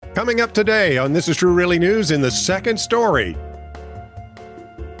Coming up today on This Is True Really News in the second story,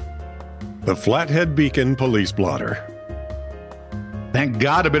 the Flathead Beacon police blotter. Thank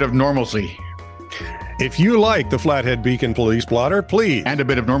God, a bit of normalcy. If you like the Flathead Beacon police blotter, please. And a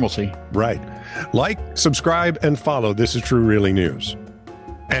bit of normalcy. Right. Like, subscribe, and follow This Is True Really News.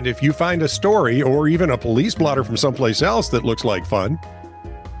 And if you find a story or even a police blotter from someplace else that looks like fun,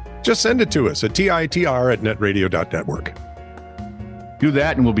 just send it to us at TITR@netradio.network. Do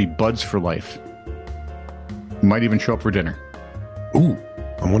that and we'll be buds for life. Might even show up for dinner. Ooh,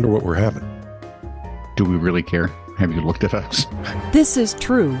 I wonder what we're having. Do we really care? Have you looked at us? This is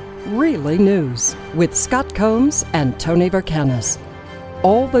True Really News with Scott Combs and Tony Vercanis.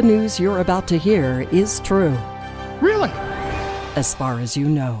 All the news you're about to hear is true. Really? As far as you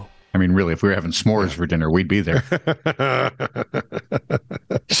know. I mean, really, if we were having s'mores for dinner, we'd be there.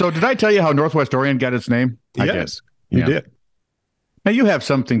 So did I tell you how Northwest Orient got its name? Yes, you did. Now, you have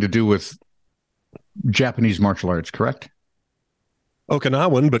something to do with Japanese martial arts, correct?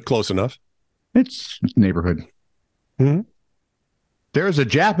 Okinawan, but close enough. It's neighborhood. Mm-hmm. There's a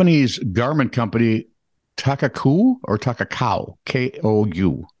Japanese garment company, Takaku or Takakau,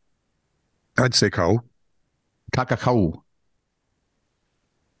 K-O-U. I'd say Ko. Takakau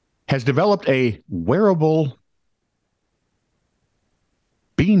has developed a wearable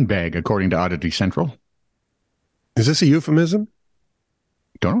beanbag, according to Oddity Central. Is this a euphemism?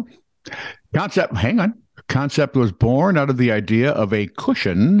 Don't know. Concept was born out of the idea of a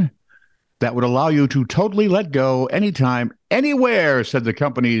cushion that would allow you to totally let go anytime, anywhere, said the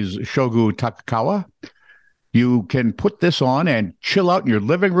company's Shogu Takakawa. You can put this on and chill out in your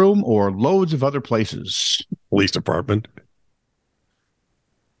living room or loads of other places. Police department.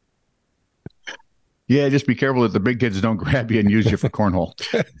 Yeah, just be careful that the big kids don't grab you and use you for cornhole.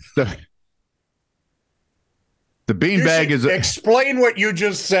 The beanbag is... Explain what you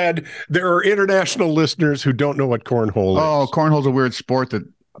just said. There are international listeners who don't know what cornhole is. Oh, cornhole's a weird sport that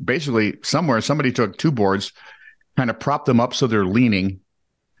basically somewhere somebody took two boards, kind of propped them up so they're leaning.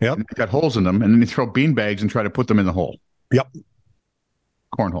 Yep. And got holes in them, and then you throw beanbags and try to put them in the hole. Yep.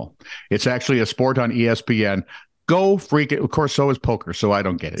 Cornhole. It's actually a sport on ESPN. Go freak it. Of course, so is poker, so I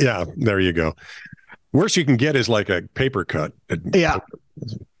don't get it. Yeah, there you go. Worst you can get is like a paper cut. Yeah.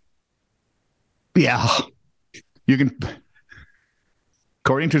 Yeah. You can,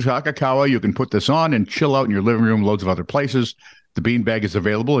 according to Takakawa, you can put this on and chill out in your living room, loads of other places. The beanbag is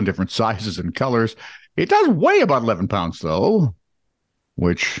available in different sizes and colors. It does weigh about 11 pounds, though,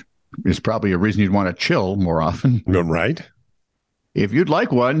 which is probably a reason you'd want to chill more often. Right. If you'd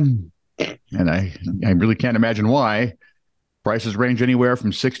like one, and I really can't imagine why, prices range anywhere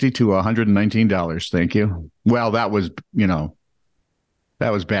from $60 to $119. Thank you. Well, that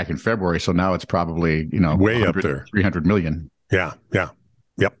was back in February, so now it's probably, way up there. 300 million. Yeah. Yep.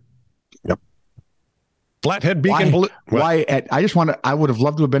 Flathead Beacon. I would have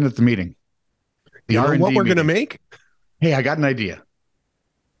loved to have been at the meeting. You know what we're going to make? Hey, I got an idea.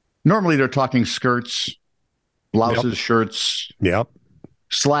 Normally they're talking skirts, blouses, shirts,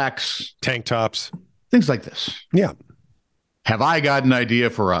 slacks, tank tops, things like this. Yeah. Have I got an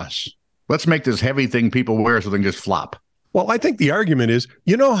idea for us? Let's make this heavy thing people wear so they can just flop. Well, I think the argument is,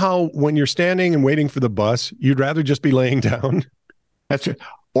 you know how when you're standing and waiting for the bus, you'd rather just be laying down? That's it.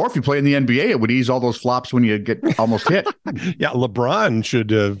 Or if you play in the NBA, it would ease all those flops when you get almost hit. Yeah, LeBron should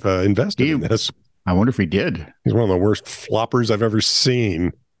have invested in this. I wonder if he did. He's one of the worst floppers I've ever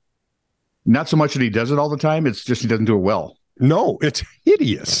seen. Not so much that he does it all the time. It's just he doesn't do it well. No, it's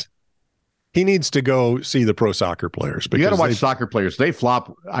hideous. He needs to go see the pro soccer players. You got to watch soccer players. They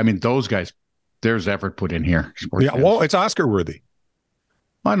flop. I mean, those guys, there's effort put in here. Yeah, well, it's Oscar worthy.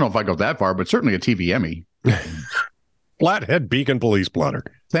 I don't know if I go that far, but certainly a TV Emmy. Flathead Beacon police blotter.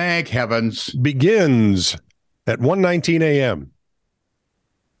 Thank heavens. Begins at 1:19 a.m.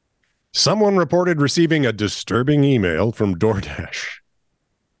 Someone reported receiving a disturbing email from DoorDash.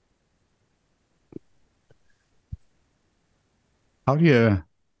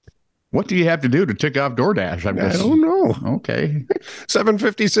 What do you have to do to tick off DoorDash? I don't know. Okay.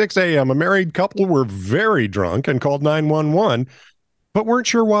 7:56 a.m. A married couple were very drunk and called 911, but weren't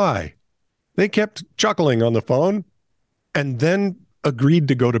sure why. They kept chuckling on the phone and then agreed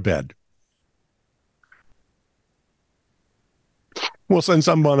to go to bed. We'll send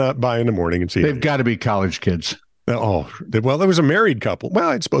someone by in the morning and see. They've got to be college kids. Oh, well, there was a married couple. Well,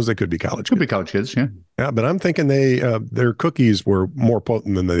 I suppose they could be college kids. Could be college kids, yeah. Yeah, but I'm thinking their cookies were more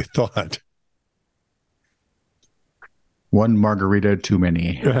potent than they thought. One margarita too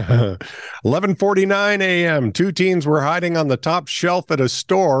many. 11:49 a.m. Two teens were hiding on the top shelf at a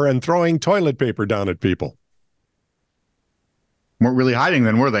store and throwing toilet paper down at people. Weren't really hiding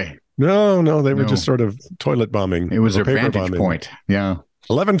then, were they? No, they were No. just sort of toilet bombing. It was or their paper vantage bombing. point. Yeah.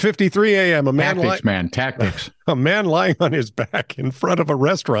 11:53 a.m. Tactics. A man lying on his back in front of a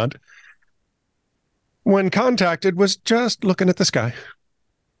restaurant, when contacted, was just looking at the sky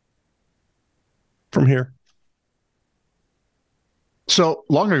from here. So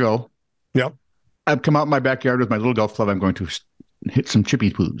long ago, Yep. I've come out in my backyard with my little golf club. I'm going to hit some chippy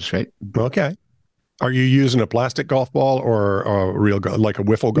poos, right? Okay. Are you using a plastic golf ball or a real like a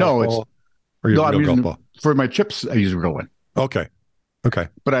wiffle golf No, ball? Or your I'm real golf using ball? for my chips. I use a real one. Okay.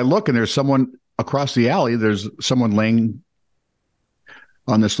 But I look and there's someone across the alley. There's someone laying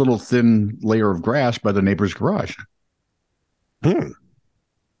on this little thin layer of grass by the neighbor's garage.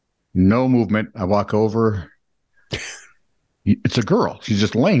 No movement. I walk over. It's a girl. She's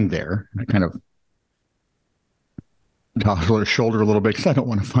just laying there. I kind of toddle her shoulder a little bit because I don't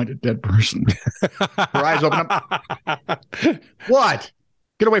want to find a dead person. Her eyes open up. What?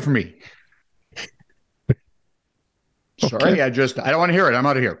 Get away from me. Sorry, Okay. I don't want to hear it. I'm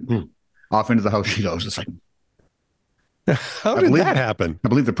out of here. Off into the house she goes. It's like, How did believe- that happen? I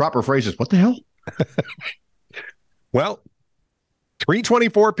believe the proper phrase is, what the hell? Well,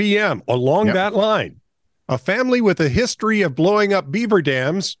 3:24 p.m. along Yep. that line, a family with a history of blowing up beaver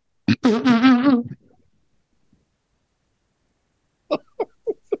dams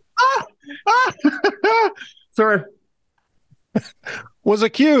Sorry. was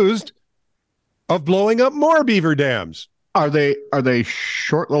accused of blowing up more beaver dams. Are they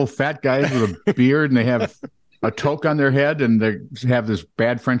short little fat guys with a beard and they have a toque on their head and they have this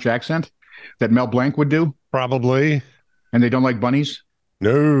bad French accent that Mel Blanc would do? Probably. And they don't like bunnies?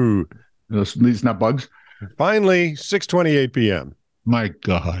 No. These not bugs? Finally, 6:28 p.m. My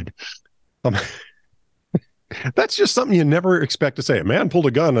God. That's just something you never expect to say. A man pulled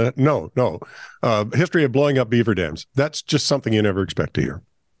a gun. No. History of blowing up beaver dams. That's just something you never expect to hear.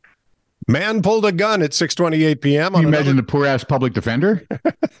 Man pulled a gun at 6:28 p.m. Can you imagine the poor ass public defender?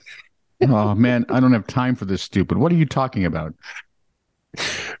 Oh, man, I don't have time for this stupid. What are you talking about?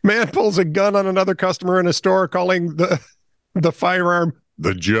 Man pulls a gun on another customer in a store, calling the firearm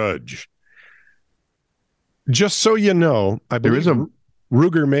the judge. Just so you know, I There believe is a-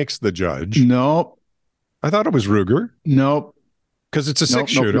 Ruger makes the judge. Nope. I thought it was Ruger Nope. because it's a Nope,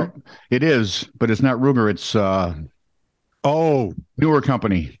 six-shooter. nope. It is, but it's not Ruger. It's Oh, newer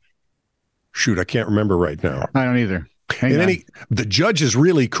company. shoot, I can't remember right now. I don't either. Hang And on. the judge is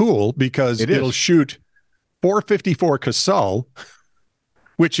really cool because It is. it'll shoot 454 Casal,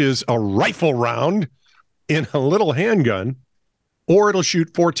 which is a rifle round in a little handgun, or it'll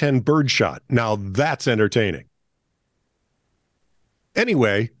shoot 410 birdshot. Now that's entertaining.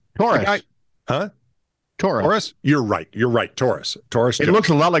 Anyway, Taurus. the guy- huh? Taurus. Taurus? You're right. Taurus. It looks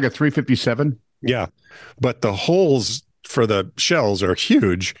a lot like a 357. yeah, but the holes for the shells are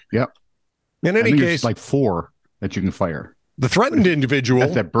huge. Yep. In I any think case, it's like 4 that you can fire. the threatened That's individual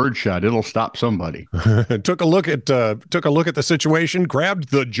that bird shot. It'll stop somebody. took a look at the situation, grabbed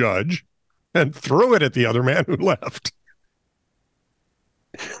the judge, and threw it at the other man who left.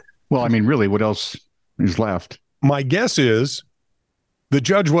 Well, I mean, really, what else is left? My guess is the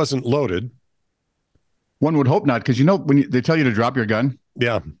judge wasn't loaded. One would hope not, because when they tell you to drop your gun,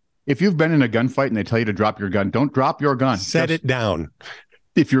 Yeah, if you've been in a gunfight and they tell you to drop your gun, don't drop your gun. set it down.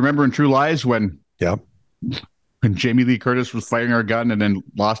 If you remember in True Lies when Yeah, Jamie Lee Curtis was firing her gun and then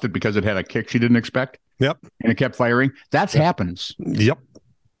lost it because it had a kick she didn't expect. Yep. And it kept firing. That happens. yep.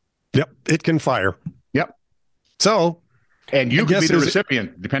 It can fire. Yep. So, And you I could be guess the is it-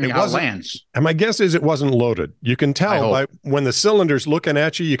 recipient, depending it how it wasn't- lands. and my guess is it wasn't loaded. You can I tell hope. by when the cylinder's looking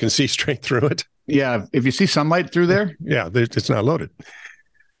at you, you can see straight through it. Yeah. If you see sunlight through there, Yeah, it's not loaded.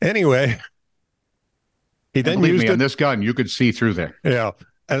 Anyway, he and then believe used me, it. on this gun, you could see through there. Yeah,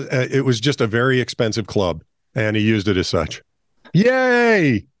 it was just a very expensive club, and he used it as such.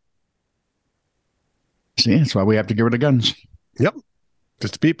 Yay! See, that's why we have to get rid of guns.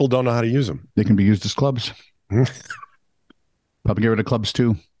 Because people don't know how to use them. They can be used as clubs. Probably get rid of clubs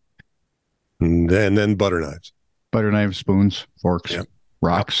too. And then butter knives, Butter knives, spoons, forks, Yep.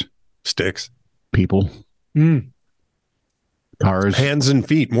 rocks, sticks, people, cars, hands and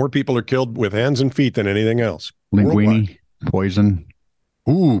feet. More people are killed with hands and feet than anything else. linguine, poison.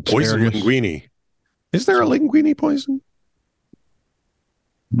 Ooh, poison Asparagus. linguine. Is there a linguine poison?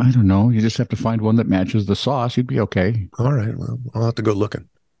 I don't know. You just have to find one that matches the sauce. You'd be okay. All right, well, I'll have to go looking.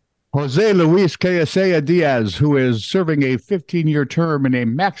 Jose Luis Quesada Diaz, who is serving a 15-year term in a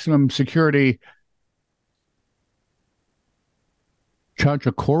maximum security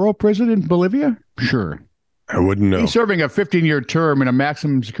Chanchacoro prison in Bolivia? Sure. I wouldn't know. He's serving a 15-year term in a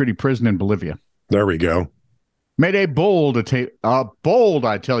maximum security prison in Bolivia. There we go. made a bold,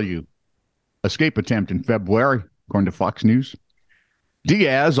 I tell you, escape attempt in February, according to Fox News.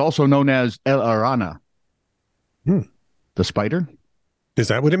 Diaz, also known as El Arana, the spider. Is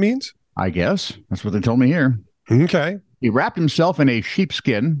that what it means? I guess. That's what they told me here. Okay. He wrapped himself in a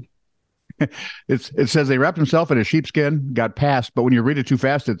sheepskin. It says they wrapped himself in a sheepskin, got passed, but when you read it too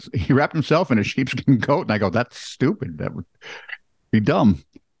fast, he wrapped himself in a sheepskin coat, and I go, that's stupid. That would be dumb.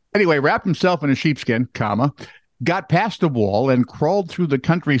 Anyway, wrapped himself in a sheepskin, got past a wall and crawled through the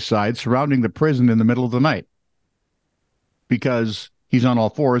countryside surrounding the prison in the middle of the night. Because he's on all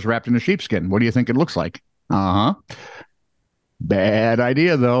fours wrapped in a sheepskin. What do you think it looks like? Bad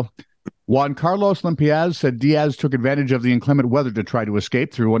idea, though. Juan Carlos Limpias said Diaz took advantage of the inclement weather to try to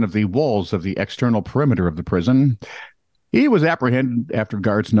escape through one of the walls of the external perimeter of the prison. He was apprehended after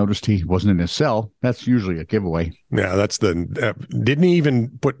guards noticed he wasn't in his cell. That's usually a giveaway. Yeah, that's didn't he even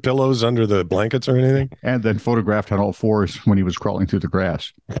put pillows under the blankets or anything? And then photographed on all fours when he was crawling through the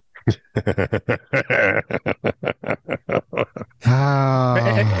grass.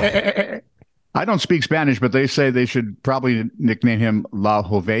 I don't speak Spanish, but they say they should probably nickname him La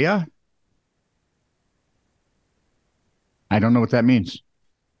Jovea. I don't know what that means.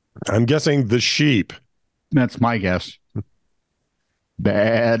 I'm guessing the sheep. That's my guess.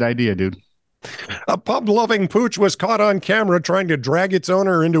 Bad idea, dude. A pub-loving pooch was caught on camera trying to drag its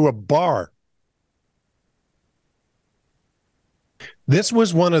owner into a bar. This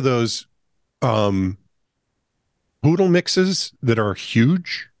was one of those poodle mixes that are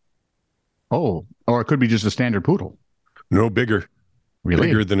huge. Oh, or it could be just a standard poodle. No, bigger. Really?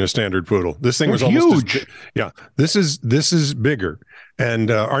 Bigger than a standard poodle. This thing was almost huge. This is bigger. And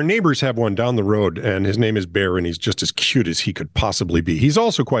our neighbors have one down the road, and his name is Bear, and he's just as cute as he could possibly be. He's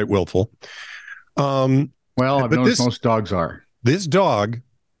also quite willful. Well, I've noticed most dogs are. This dog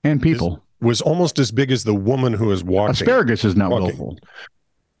and people was almost as big as the woman who is walking. Asparagus is not willful.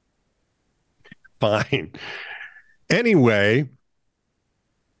 Fine. Anyway,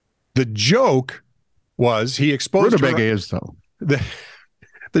 the joke was he exposed Rutabaga is, though.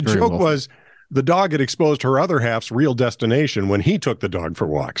 The joke was the dog had exposed her other half's real destination when he took the dog for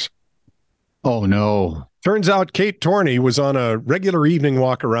walks. Oh, no. Turns out Kate Torney was on a regular evening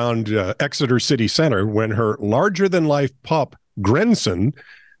walk around Exeter City Center when her larger-than-life pup, Grenson,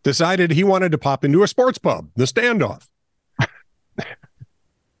 decided he wanted to pop into a sports pub, the Standoff.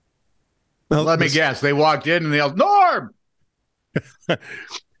 Now, let me guess. They walked in and they yelled, Norm!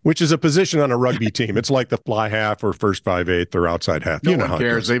 Which is a position on a rugby team. It's like the fly half or first 5/8 or outside half. No one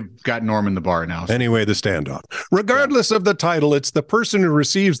cares. They've got Norm in the bar now. So. Anyway, the Standoff. Regardless of the title, it's the person who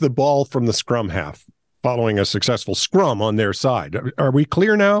receives the ball from the scrum half following a successful scrum on their side. Are we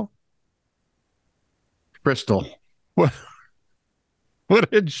clear now? Crystal.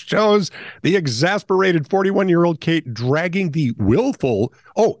 Footage shows the exasperated 41-year-old Kate dragging the willful,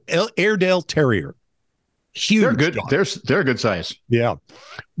 Airedale Terrier. Huge. They're good. Dog. They're a good size. Yeah.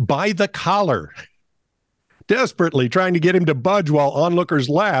 By the collar. Desperately trying to get him to budge while onlookers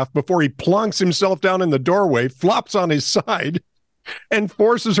laugh before he plonks himself down in the doorway, flops on his side, and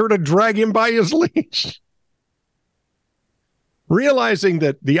forces her to drag him by his leash. Realizing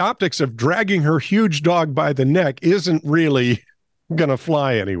that the optics of dragging her huge dog by the neck isn't really going to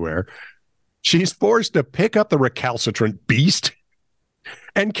fly anywhere, she's forced to pick up the recalcitrant beast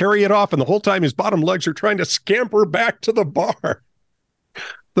and carry it off, and the whole time his bottom legs are trying to scamper back to the bar.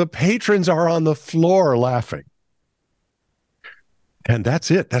 The patrons are on the floor laughing. And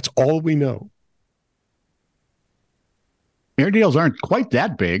that's it. That's all we know. Airedales aren't quite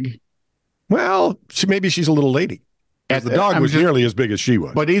that big. Well, maybe she's a little lady. The dog was nearly as big as she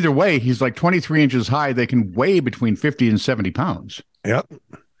was. But either way, he's like 23 inches high. They can weigh between 50 and 70 pounds. Yep.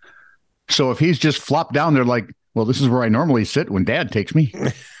 So if he's just flopped down there like, well, this is where I normally sit when Dad takes me.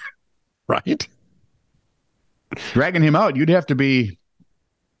 Right. Dragging him out, you'd have to be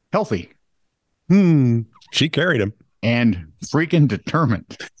healthy. She carried him. And freaking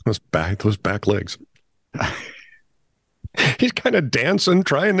determined. Those back legs. He's kind of dancing,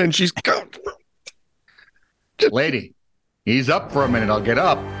 trying, and she's... Lady, ease up for a minute. I'll get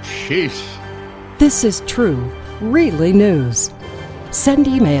up. Jeez. This is true, really news. Send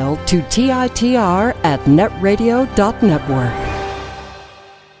email to TITR@netradio.network.